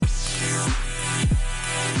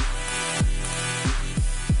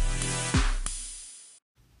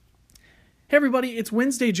Hey everybody, it's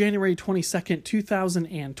Wednesday, January 22nd,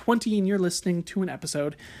 2020, and you're listening to an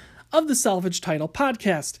episode of the Salvage Title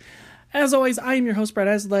Podcast. As always, I am your host, Brett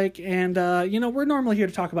Eslake, and, we're normally here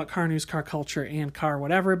to talk about car news, car culture, and car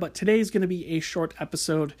whatever, but today's going to be a short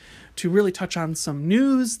episode to really touch on some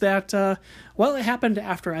news that, it happened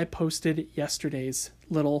after I posted yesterday's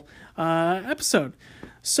little episode.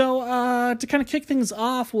 So, to kind of kick things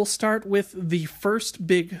off, we'll start with the first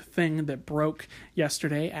big thing that broke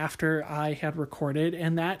yesterday after I had recorded,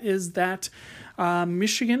 and that is that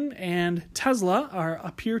Michigan and Tesla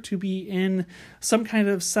appear to be in some kind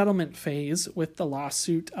of settlement phase with the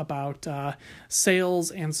lawsuit about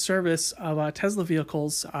sales and service of Tesla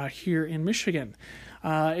vehicles here in Michigan.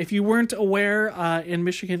 If you weren't aware, in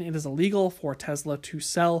Michigan, it is illegal for Tesla to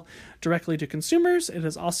sell directly to consumers. It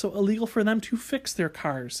is also illegal for them to fix their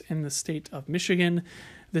cars in the state of Michigan.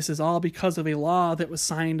 This is all because of a law that was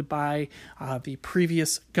signed by the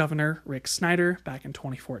previous governor, Rick Snyder, back in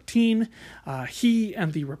 2014. He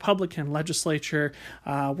and the Republican legislature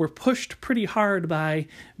were pushed pretty hard by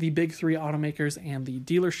the big three automakers and the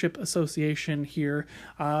dealership association here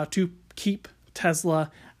to keep Tesla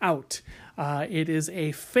out. It is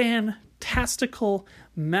a fantastical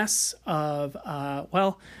mess of,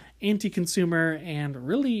 anti-consumer and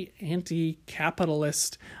really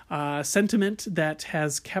anti-capitalist sentiment that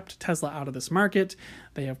has kept Tesla out of this market.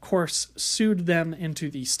 They, of course, sued them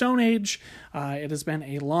into the Stone Age. It has been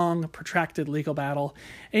a long, protracted legal battle,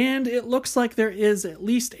 and it looks like there is at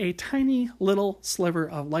least a tiny little sliver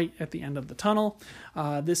of light at the end of the tunnel.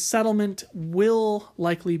 This settlement will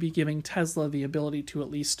likely be giving Tesla the ability to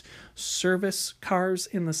at least service cars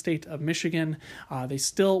in the state of Michigan. They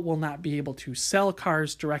still will not be able to sell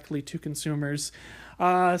cars directly to consumers.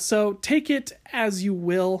 So take it as you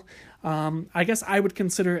will. I guess I would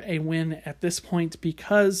consider a win at this point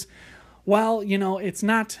because while, it's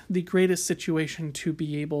not the greatest situation to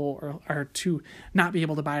be able or to not be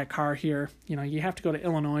able to buy a car here, you have to go to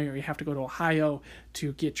Illinois or you have to go to Ohio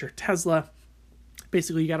to get your Tesla.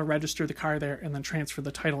 Basically, you got to register the car there and then transfer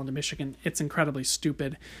the title into Michigan. It's incredibly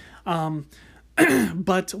stupid.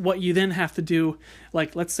 But what you then have to do,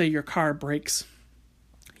 like, let's say your car breaks.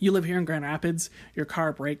 You live here in Grand Rapids, your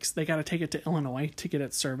car breaks, they got to take it to Illinois to get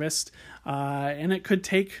it serviced, and it could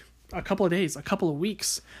take a couple of days, a couple of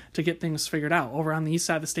weeks to get things figured out. Over on the east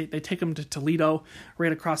side of the state, they take them to Toledo,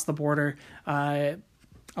 right across the border.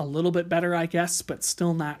 A little bit better, I guess, but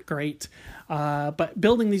still not great. But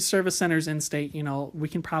building these service centers in state, we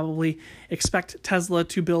can probably expect Tesla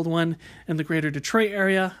to build one in the greater Detroit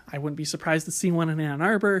area. I wouldn't be surprised to see one in Ann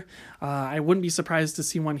Arbor. I wouldn't be surprised to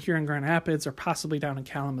see one here in Grand Rapids or possibly down in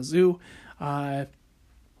Kalamazoo.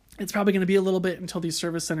 It's probably going to be a little bit until these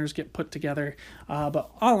service centers get put together. But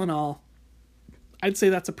all in all, I'd say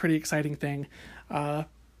that's a pretty exciting thing.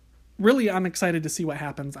 Really, I'm excited to see what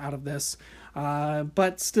happens out of this.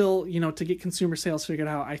 But still, to get consumer sales figured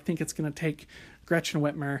out, I think it's going to take Gretchen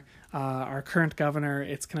Whitmer, our current governor.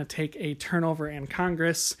 It's going to take a turnover in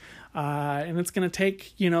Congress. And it's going to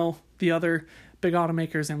take, the other big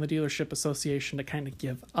automakers and the dealership association to kind of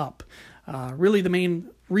give up. Really, the main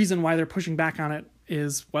reason why they're pushing back on it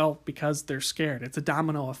is, because they're scared. It's a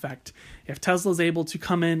domino effect. If Tesla's able to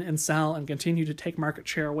come in and sell and continue to take market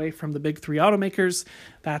share away from the big three automakers,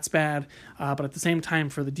 that's bad. But at the same time,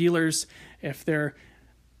 for the dealers, if their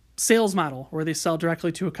sales model where they sell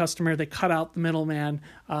directly to a customer, they cut out the middleman,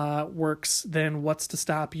 works, then what's to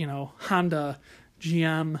stop, Honda,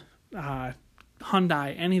 GM,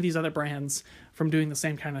 Hyundai, any of these other brands from doing the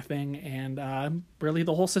same kind of thing, and really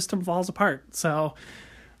the whole system falls apart. So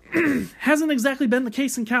hasn't exactly been the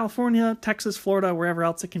case in California, Texas, Florida, wherever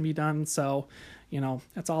else it can be done. So,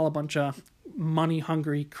 it's all a bunch of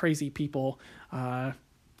money-hungry, crazy people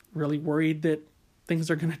really worried that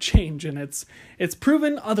things are going to change, and it's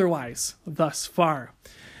proven otherwise thus far.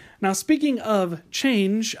 Now, speaking of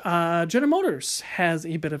change, General Motors has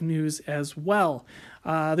a bit of news as well.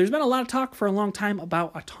 There's been a lot of talk for a long time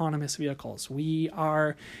about autonomous vehicles. We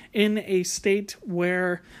are in a state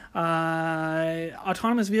where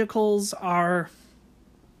autonomous vehicles are,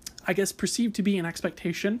 I guess, perceived to be an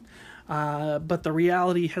expectation, but the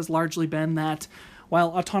reality has largely been that while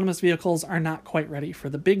autonomous vehicles are not quite ready for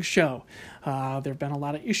the big show, there have been a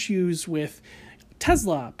lot of issues with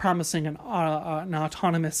Tesla promising an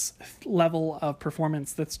autonomous level of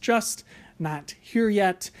performance that's just not here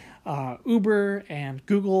yet. Uber and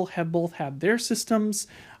Google have both had their systems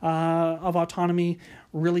of autonomy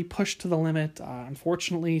really pushed to the limit.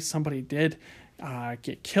 Unfortunately, somebody did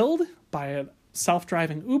get killed by a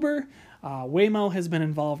self-driving Uber. Waymo has been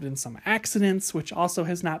involved in some accidents, which also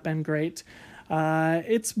has not been great.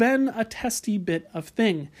 It's been a testy bit of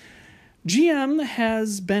thing. GM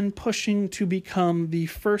has been pushing to become the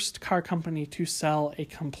first car company to sell a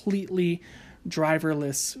completely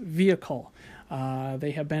driverless vehicle.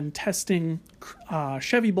 They have been testing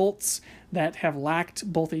Chevy Bolts that have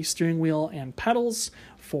lacked both a steering wheel and pedals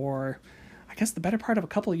for, I guess, the better part of a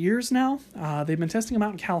couple of years now. They've been testing them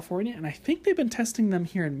out in California, and I think they've been testing them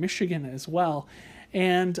here in Michigan as well.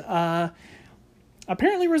 And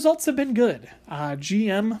apparently results have been good.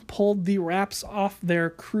 GM pulled the wraps off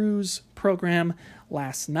their Cruise program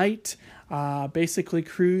last night. Basically,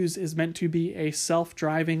 Cruise is meant to be a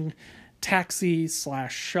self-driving taxi /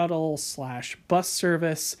 shuttle / bus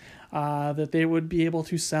service that they would be able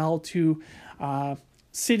to sell to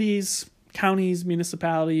cities, counties,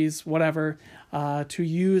 municipalities, whatever, to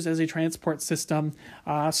use as a transport system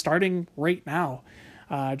starting right now.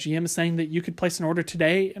 GM is saying that you could place an order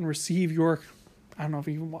today and receive your, I don't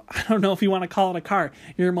know if you want to call it a car,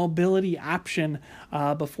 your mobility option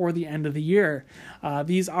before the end of the year.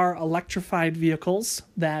 These are electrified vehicles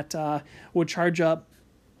that would charge up.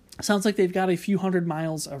 Sounds like they've got a few hundred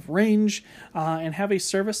miles of range and have a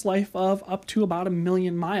service life of up to about 1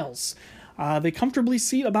 million miles. They comfortably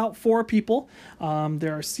seat about 4 people.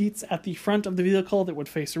 There are seats at the front of the vehicle that would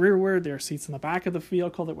face rearward. There are seats in the back of the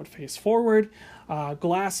vehicle that would face forward.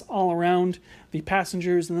 Glass all around the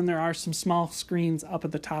passengers. And then there are some small screens up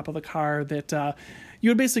at the top of the car that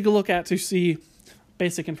you would basically look at to see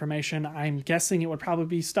basic information. I'm guessing it would probably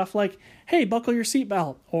be stuff like, hey, buckle your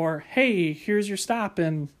seatbelt, or hey, here's your stop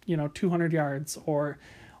in 200 yards, or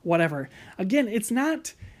whatever. Again, it's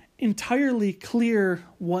not entirely clear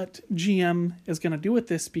what GM is going to do with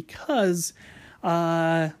this because,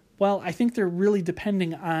 I think they're really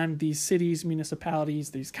depending on these cities, municipalities,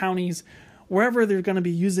 these counties, wherever they're going to be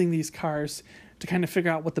using these cars to kind of figure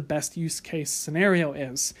out what the best use case scenario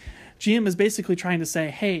is. GM is basically trying to say,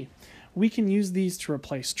 hey, we can use these to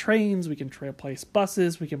replace trains, we can replace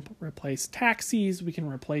buses, we can replace taxis, we can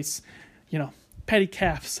replace,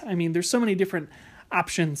 pedicabs. I mean, there's so many different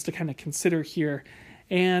options to kind of consider here.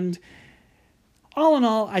 And all in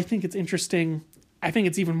all, I think it's interesting. I think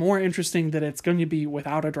it's even more interesting that it's going to be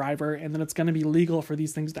without a driver and that it's going to be legal for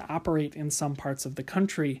these things to operate in some parts of the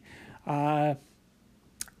country. I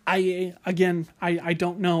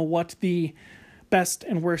don't know what the best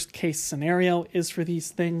and worst case scenario is for these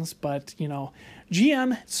things, but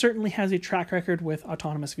GM certainly has a track record with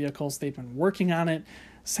autonomous vehicles. They've been working on it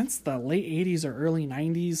since the late 80s or early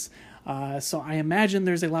 90s. So I imagine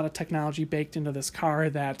there's a lot of technology baked into this car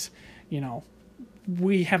that,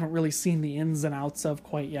 we haven't really seen the ins and outs of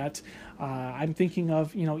quite yet. I'm thinking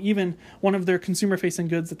of, even one of their consumer-facing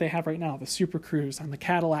goods that they have right now, the Super Cruise on the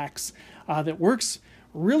Cadillacs, that works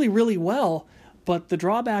really, really well. But the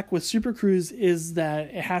drawback with Super Cruise is that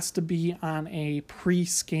it has to be on a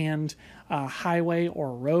pre-scanned highway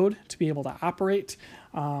or road to be able to operate.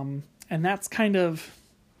 And that's kind of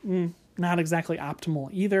not exactly optimal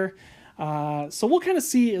either. So we'll kind of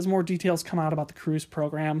see as more details come out about the Cruise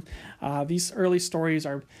program. These early stories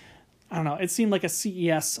are, I don't know, it seemed like a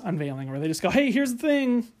CES unveiling where they just go, hey, here's the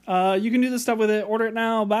thing. You can do this stuff with it. Order it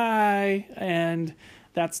now. Bye. And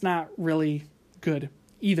that's not really good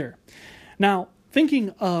either. Now,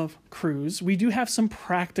 thinking of Cruise, we do have some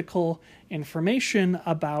practical information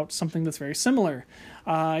about something that's very similar.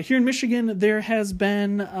 Here in Michigan, there has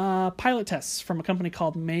been pilot tests from a company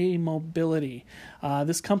called May Mobility.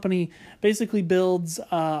 This company basically builds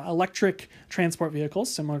electric transport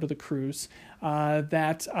vehicles similar to the Cruise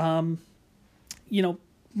that,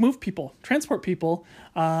 move people, transport people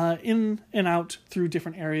in and out through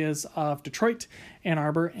different areas of Detroit, Ann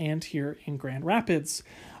Arbor, and here in Grand Rapids.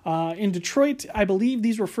 In Detroit, I believe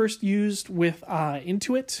these were first used with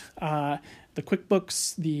Intuit, the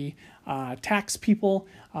QuickBooks, the tax people.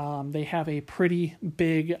 They have a pretty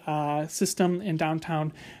big system in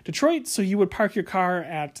downtown Detroit, so you would park your car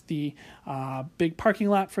at the big parking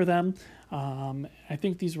lot for them. I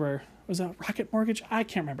think these was that Rocket Mortgage? I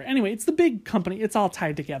can't remember. Anyway, it's the big company. It's all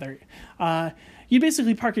tied together. You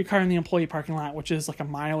basically park your car in the employee parking lot, which is like a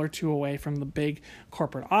mile or two away from the big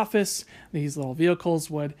corporate office. These little vehicles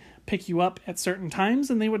would pick you up at certain times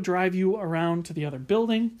and they would drive you around to the other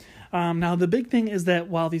building. Now, the big thing is that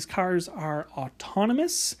while these cars are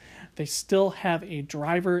autonomous, they still have a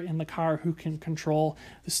driver in the car who can control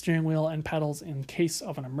the steering wheel and pedals in case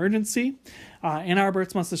of an emergency. Ann Arbor,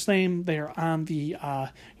 it's much the same. They are on the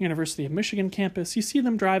University of Michigan campus. You see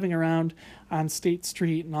them driving around on State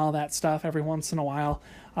Street and all that stuff every once in a while.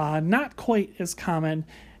 Not quite as common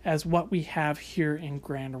as what we have here in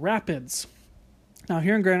Grand Rapids. Now,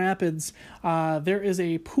 here in Grand Rapids, there is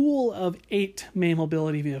a pool of 8 May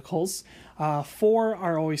Mobility vehicles. 4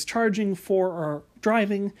 are always charging, 4 are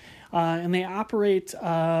driving. and they operate,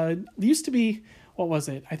 used to be, what was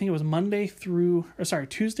it? I think it was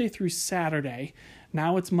Tuesday through Saturday.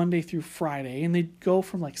 Now it's Monday through Friday, and they go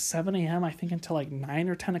from like 7 a.m. I think until like 9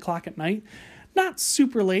 or 10 o'clock at night. Not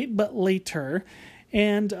super late, but later.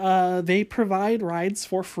 And they provide rides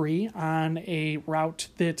for free on a route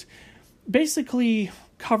that basically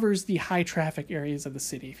covers the high traffic areas of the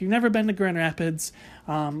city. If you've never been to Grand Rapids,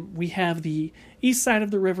 we have the east side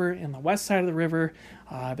of the river and the west side of the river.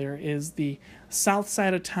 There is the south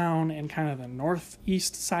side of town and kind of the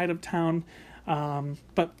northeast side of town,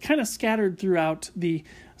 but kind of scattered throughout the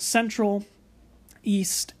central,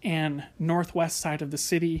 east, and northwest side of the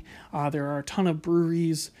city. There are a ton of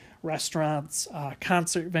breweries, restaurants,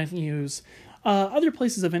 concert venues, other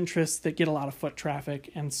places of interest that get a lot of foot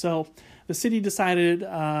traffic. And so the city decided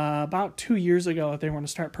about 2 years ago that they were going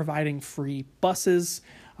to start providing free buses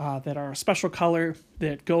that are a special color,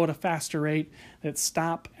 that go at a faster rate, that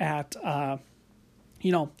stop at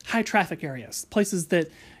high traffic areas, places that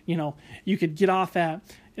you could get off at.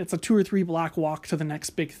 It's a 2 or 3 block walk to the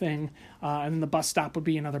next big thing, and then the bus stop would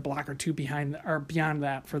be another block or two beyond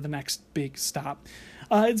that for the next big stop.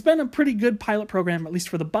 It's been a pretty good pilot program, at least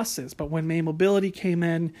for the buses. But when May Mobility came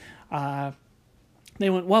in, they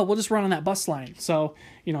went, well, we'll just run on that bus line. So,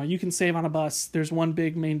 you can save on a bus. There's one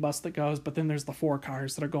big main bus that goes, but then there's the 4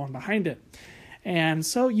 cars that are going behind it. And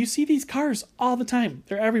so you see these cars all the time.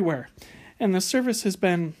 They're everywhere. And the service has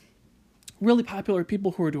been really popular with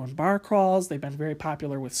people who are doing bar crawls. They've been very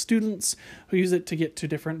popular with students who use it to get to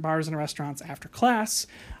different bars and restaurants after class.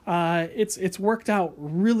 It's worked out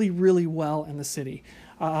really, really well in the city.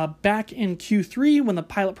 Back in Q3, when the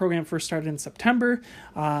pilot program first started in September,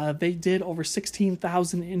 they did over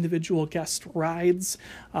 16,000 individual guest rides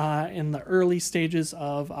in the early stages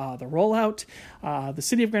of the rollout. The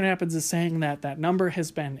city of Grand Rapids is saying that number has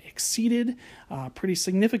been exceeded pretty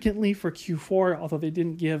significantly for Q4, although they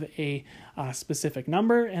didn't give a specific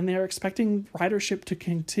number, and they are expecting ridership to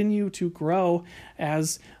continue to grow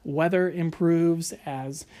as weather improves,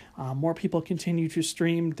 as more people continue to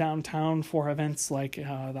stream downtown for events like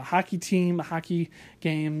the hockey team, hockey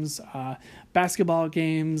games, basketball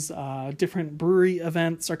games, different brewery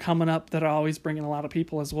events are coming up that are always bringing a lot of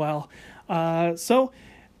people as well. So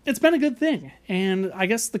it's been a good thing. And I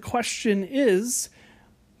guess the question is,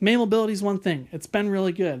 May Mobility is one thing. It's been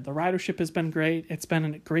really good. The ridership has been great. It's been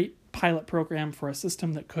a great pilot program for a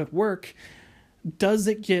system that could work. Does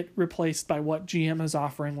it get replaced by what GM is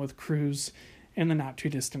offering with Cruise in the not too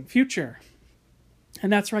distant future?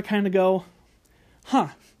 And that's where I kind of go,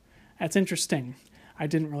 that's interesting. I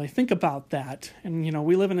didn't really think about that. And,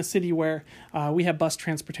 we live in a city where we have bus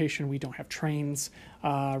transportation. We don't have trains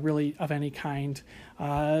really of any kind.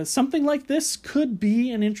 Something like this could be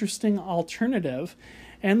an interesting alternative.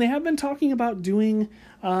 And they have been talking about doing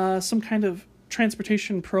some kind of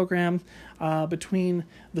transportation program between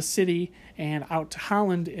the city and out to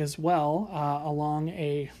Holland as well, along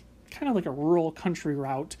a kind of like a rural country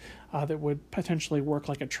route that would potentially work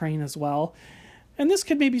like a train as well. And this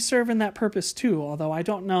could maybe serve in that purpose too, although I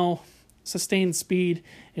don't know sustained speed,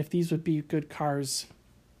 if these would be good cars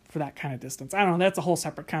for that kind of distance. I don't know, that's a whole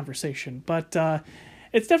separate conversation. But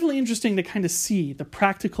it's definitely interesting to kind of see the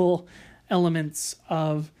practical elements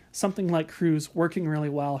of something like Cruise working really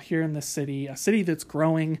well here in this city, a city that's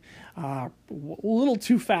growing a little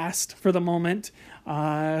too fast for the moment.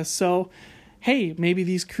 So, hey, maybe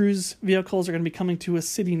these Cruise vehicles are going to be coming to a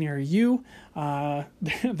city near you.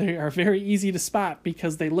 They are very easy to spot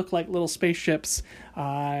because they look like little spaceships.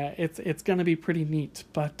 It's going to be pretty neat.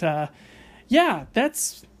 But yeah,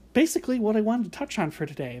 that's basically what I wanted to touch on for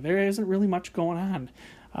today. There isn't really much going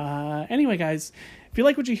on. Anyway, guys, if you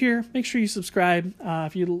like what you hear, make sure you subscribe.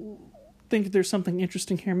 If you think there's something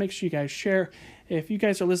interesting here, make sure you guys share. If you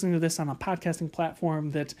guys are listening to this on a podcasting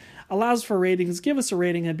platform that allows for ratings, give us a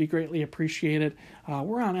rating. It'd be greatly appreciated.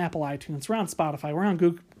 We're on Apple iTunes, we're on Spotify, we're on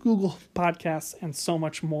Google Podcasts, and so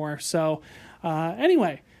much more. So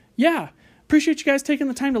anyway, yeah, appreciate you guys taking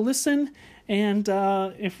the time to listen. And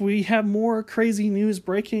if we have more crazy news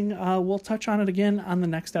breaking, we'll touch on it again on the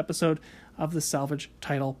next episode of the Salvage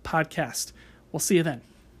Title Podcast. We'll see you then.